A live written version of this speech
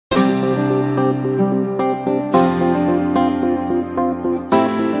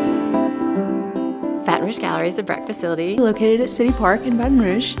Gallery is a BREC facility located at City Park in Baton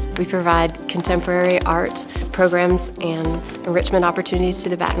Rouge. We provide contemporary art programs and enrichment opportunities to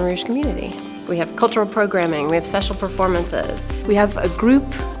the Baton Rouge community. We have cultural programming, we have special performances. We have a group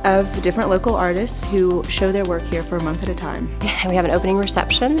of different local artists who show their work here for a month at a time. We have an opening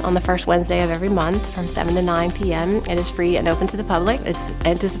reception on the first Wednesday of every month from 7 to 9 p.m. It is free and open to the public. It's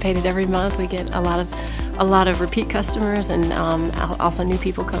anticipated every month. We get a lot of repeat customers and also new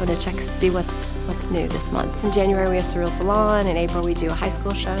people coming to check to see what's new this month. In January we have Surreal Salon. In April we do a high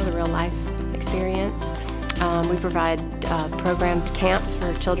school show, the Real Life Experience. We provide programmed camps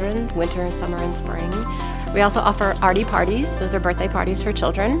for children, winter and summer and spring. We also offer arty parties. Those are birthday parties for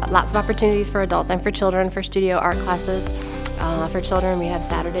children. Lots of opportunities for adults and for children for studio art classes. For children, we have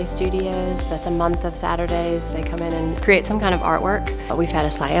Saturday studios. That's a month of Saturdays. They come in and create some kind of artwork. We've had a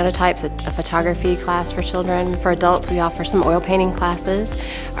cyanotypes, a photography class for children. For adults, we offer some oil painting classes.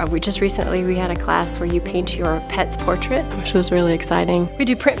 Just recently, we had a class where you paint your pet's portrait, which was really exciting. We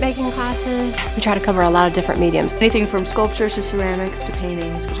do printmaking classes. We try to cover a lot of different mediums. Anything from sculptures to ceramics to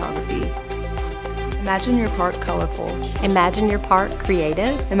paintings, photography. Imagine your park colorful. Imagine your park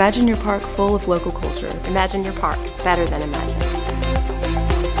creative. Imagine your park full of local culture. Imagine your park better than imagine.